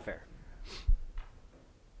that's not fair.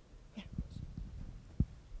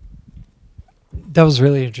 That was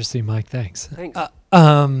really interesting, Mike. Thanks. Thanks.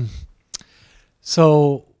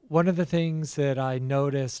 So one of the things that I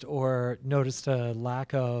noticed a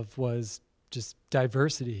lack of was just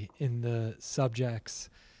diversity in the subjects.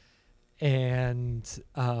 And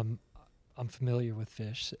I'm familiar with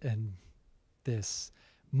fish and this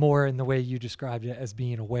more in the way you described it as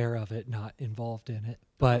being aware of it, not involved in it.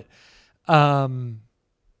 But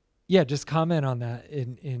yeah, just comment on that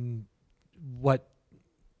in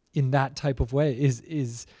that type of way.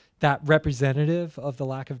 Is that representative of the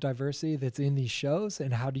lack of diversity that's in these shows,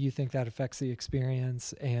 and how do you think that affects the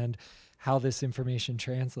experience and how this information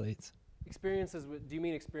translates? Experiences with, do you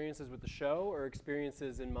mean experiences with the show or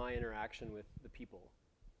experiences in my interaction with the people?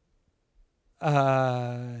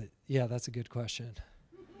 Yeah, that's a good question.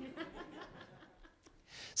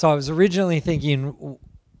 So I was originally thinking,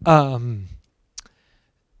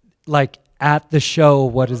 like at the show,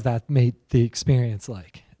 what does that make the experience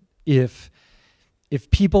like? If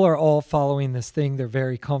people are all following this thing they're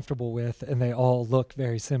very comfortable with and they all look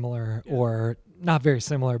very similar, yeah, or not very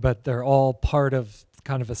similar, but they're all part of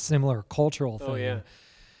kind of a similar cultural thing, yeah,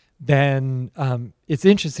 then it's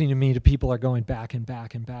interesting to me that people are going back and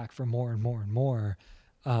back and back for more and more and more,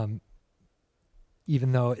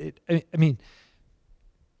 even though I mean,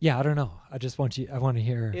 yeah, I don't know. I want to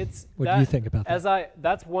hear what you think about that.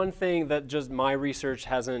 That's one thing that just my research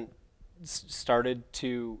hasn't started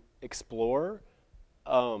to explore.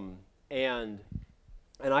 And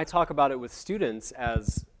I talk about it with students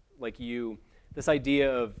as like this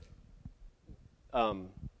idea of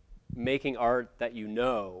making art that you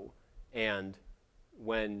know, and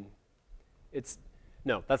when it's,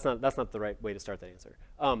 no, that's not the right way to start that answer.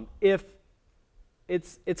 If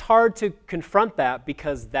it's hard to confront that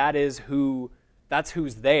because that's who's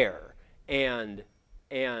there, and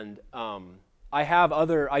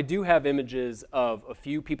I do have images of a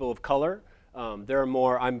few people of color.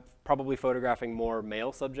 I'm probably photographing more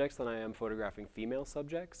male subjects than I am photographing female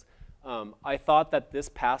subjects. I thought that this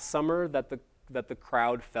past summer that the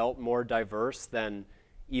crowd felt more diverse than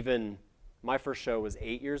even my first show was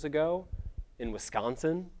 8 years ago in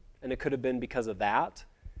Wisconsin, and it could have been because of that,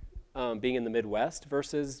 being in the Midwest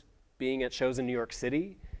versus being at shows in New York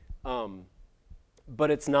City.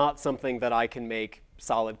 But it's not something that I can make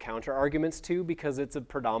solid counter arguments to because it's a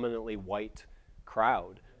predominantly white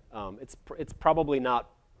crowd. It's probably not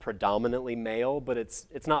predominantly male, but it's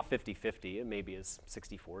not 50-50. It maybe is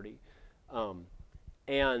 60-40.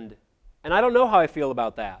 And I don't know how I feel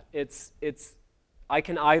about that. I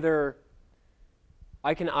can either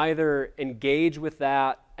engage with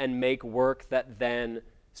that and make work that then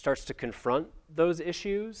starts to confront those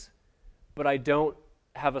issues, but I don't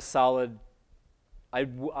have a solid I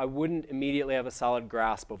wouldn't immediately have a solid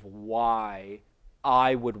grasp of why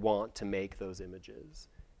I would want to make those images.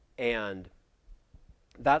 And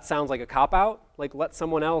that sounds like a cop-out. Like, let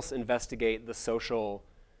someone else investigate the social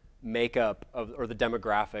makeup of, or the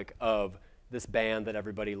demographic of this band that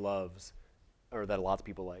everybody loves, or that lots of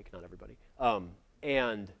people like, not everybody.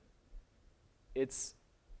 And it's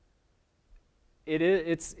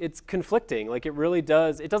conflicting. Like, it really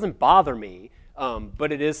does. It doesn't bother me,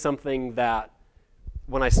 but it is something that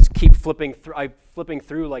when I keep flipping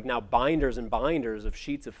through like now binders and binders of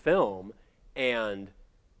sheets of film, and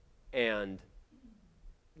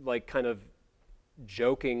like kind of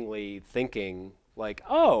jokingly thinking like,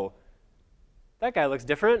 oh, that guy looks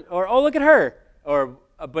different, or oh, look at her, or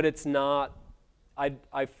but it's not.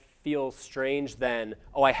 I feel strange then.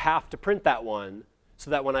 Oh, I have to print that one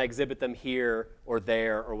so that when I exhibit them here or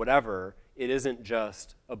there or whatever, it isn't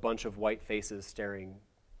just a bunch of white faces staring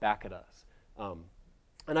back at us.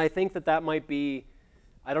 And I think that that might be,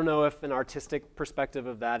 I don't know if an artistic perspective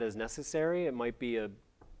of that is necessary. It might be a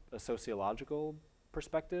sociological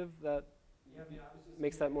perspective that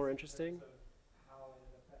makes that more interesting. How it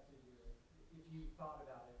affected you, if you thought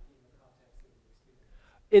about it in the context of your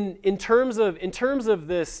experience. In terms of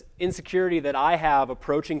this insecurity that I have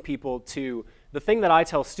approaching people, to the thing that I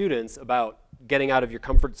tell students about getting out of your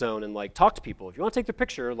comfort zone and like talk to people. If you want to take their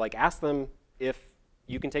picture, like ask them if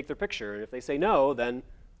you can take their picture, and if they say no, then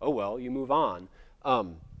oh well, you move on.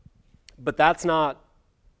 But that's not.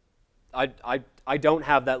 I don't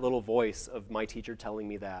have that little voice of my teacher telling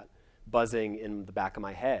me that buzzing in the back of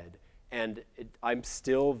my head, and I'm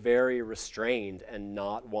still very restrained and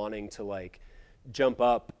not wanting to like jump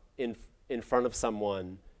up in front of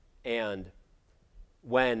someone, and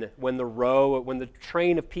when the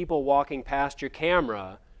train of people walking past your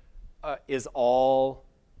camera is all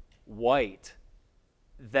white,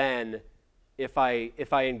 then if I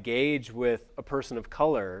engage with a person of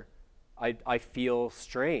color, I feel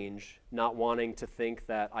strange not wanting to think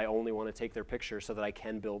that I only want to take their picture so that I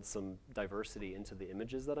can build some diversity into the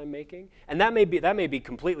images that I'm making. And that may be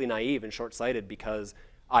completely naive and short-sighted, because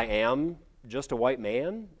I am just a white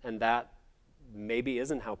man, and that maybe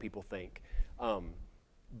isn't how people think.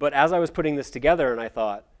 But as I was putting this together, and I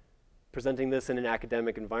thought, presenting this in an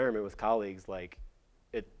academic environment with colleagues, like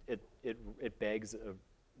it begs a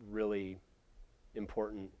really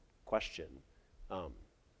important question. I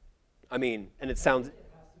mean, and it sounds. It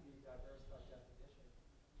has to be diverse by definition.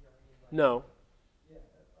 You know what I mean? Like, No. Yeah,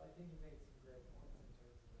 I think you made some great points in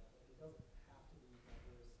terms of that. Like, it doesn't have to be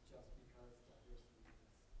diverse just because diversity is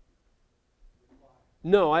required.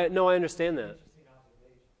 No, I understand that. Interesting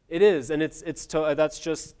observation. It is, and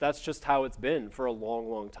that's just how it's been for a long,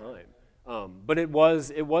 long time. But it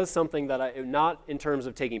was something that not in terms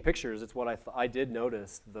of taking pictures. It's what I did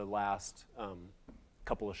notice the last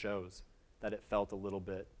couple of shows, that it felt a little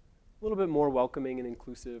bit more welcoming and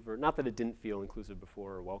inclusive, or not that it didn't feel inclusive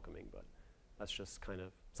before or welcoming, but that's just kind of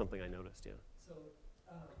something I noticed. Yeah. So,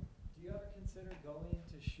 do you ever consider going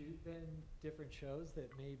to shoot then different shows that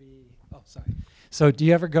maybe? Oh, sorry. So, do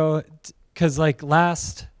you ever go? Because like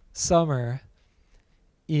last summer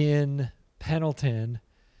in Pendleton,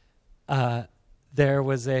 there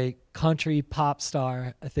was a country pop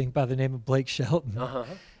star, I think by the name of Blake Shelton,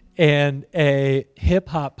 and a hip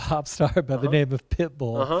hop pop star by the name of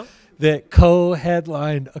Pitbull that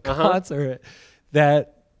co-headlined a concert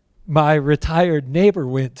that my retired neighbor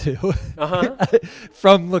went to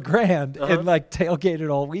from LeGrand and like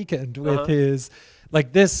tailgated all weekend with his.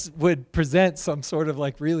 Like, this would present some sort of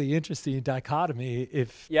like really interesting dichotomy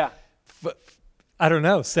if, I don't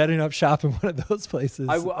know, setting up shop in one of those places.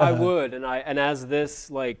 I would, and as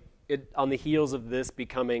this like on the heels of this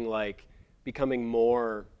becoming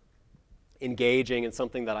more engaging and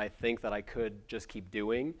something that I think that I could just keep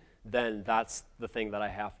doing, then that's the thing that I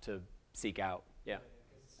have to seek out. Yeah,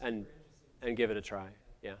 and give it a try.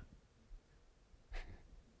 Yeah.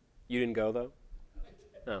 You didn't go though?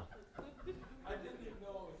 No. I didn't even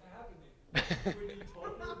know what was happening. When you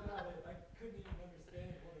told me about it, I couldn't even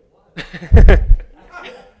understand what it was.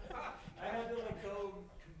 I had to like go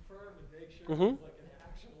confirm and make sure it was like an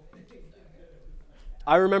actual thing.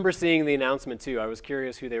 I remember seeing the announcement too. I was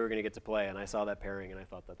curious who they were going to get to play, and I saw that pairing, and I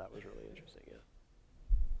thought that was really interesting. Yeah.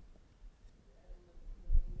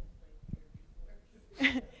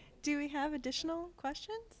 Do we have additional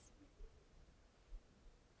questions?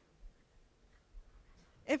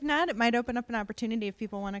 If not, it might open up an opportunity if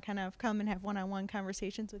people want to kind of come and have one-on-one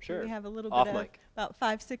conversations with you. We have a little bit of about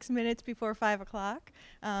 5-6 minutes before 5 o'clock,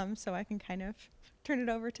 so I can kind of turn it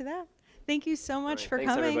over to that. Thank you so much for coming.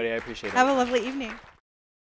 Thanks, everybody. I appreciate it. Have a lovely evening.